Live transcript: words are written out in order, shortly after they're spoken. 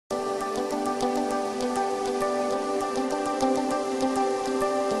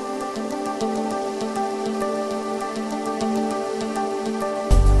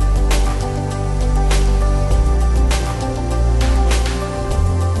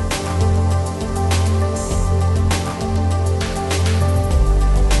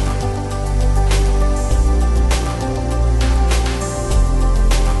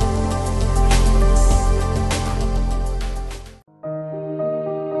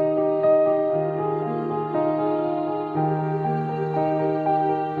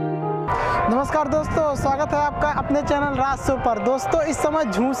नमस्कार दोस्तों, स्वागत है आपका अपने चैनल राज शो पर। दोस्तों इस समय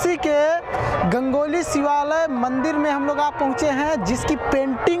झूसी के गंगोली शिवालय मंदिर में हम लोग आप पहुँचे हैं, जिसकी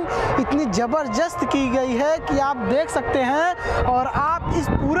पेंटिंग इतनी ज़बरदस्त की गई है कि आप देख सकते हैं। और आप इस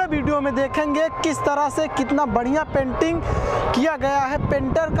पूरे वीडियो में देखेंगे किस तरह से कितना बढ़िया पेंटिंग किया गया है।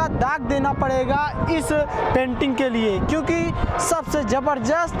 पेंटर का दाग देना पड़ेगा इस पेंटिंग के लिए, क्योंकि सबसे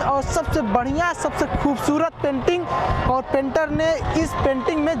ज़बरदस्त और सबसे बढ़िया सबसे खूबसूरत पेंटिंग, और पेंटर ने इस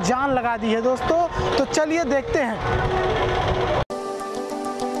पेंटिंग में जान लगा दी है दोस्तों। तो चलिए देखते हैं।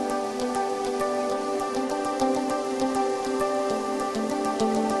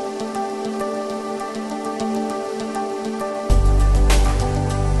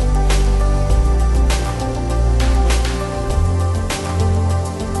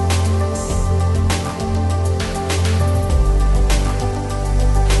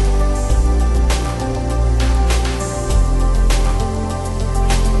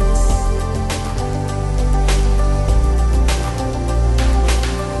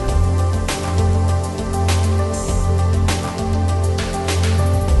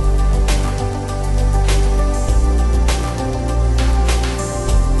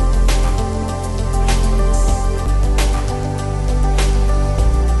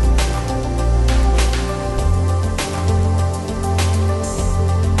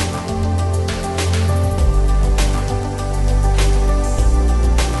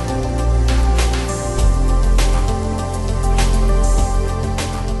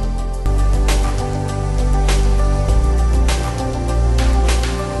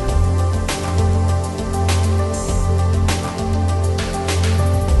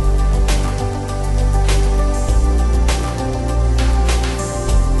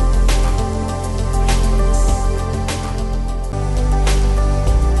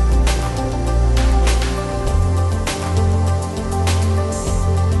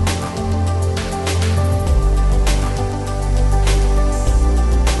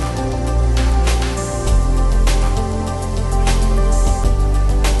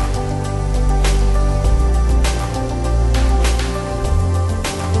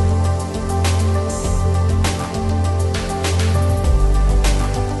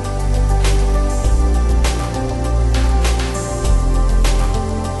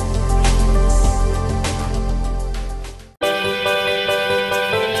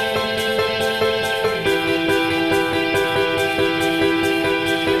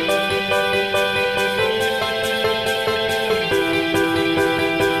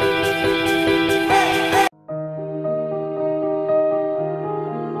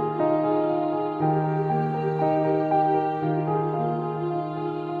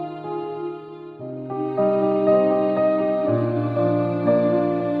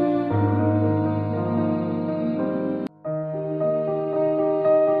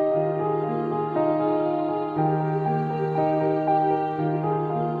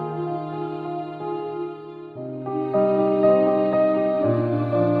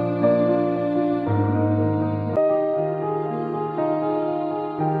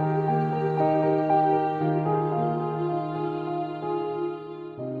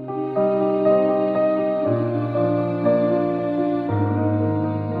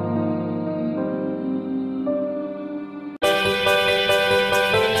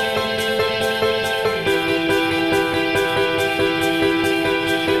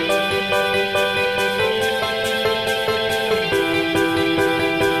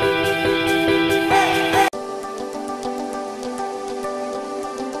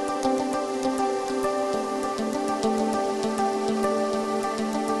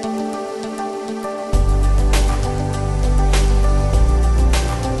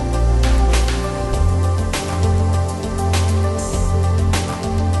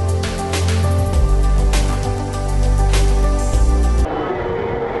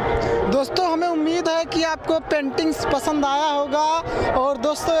 दोस्तों हमें उम्मीद है कि आपको पेंटिंग्स पसंद आया होगा। और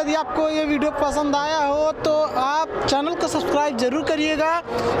दोस्तों यदि आपको ये वीडियो पसंद आया हो तो आप चैनल को सब्सक्राइब ज़रूर करिएगा,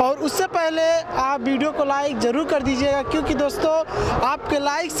 और उससे पहले आप वीडियो को लाइक ज़रूर कर दीजिएगा, क्योंकि दोस्तों आपके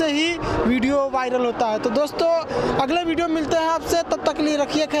लाइक से ही वीडियो वायरल होता है। तो दोस्तों अगले वीडियो मिलते हैं आपसे, तब तक के लिए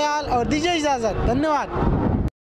रखिए ख्याल और दीजिए इजाज़त। धन्यवाद।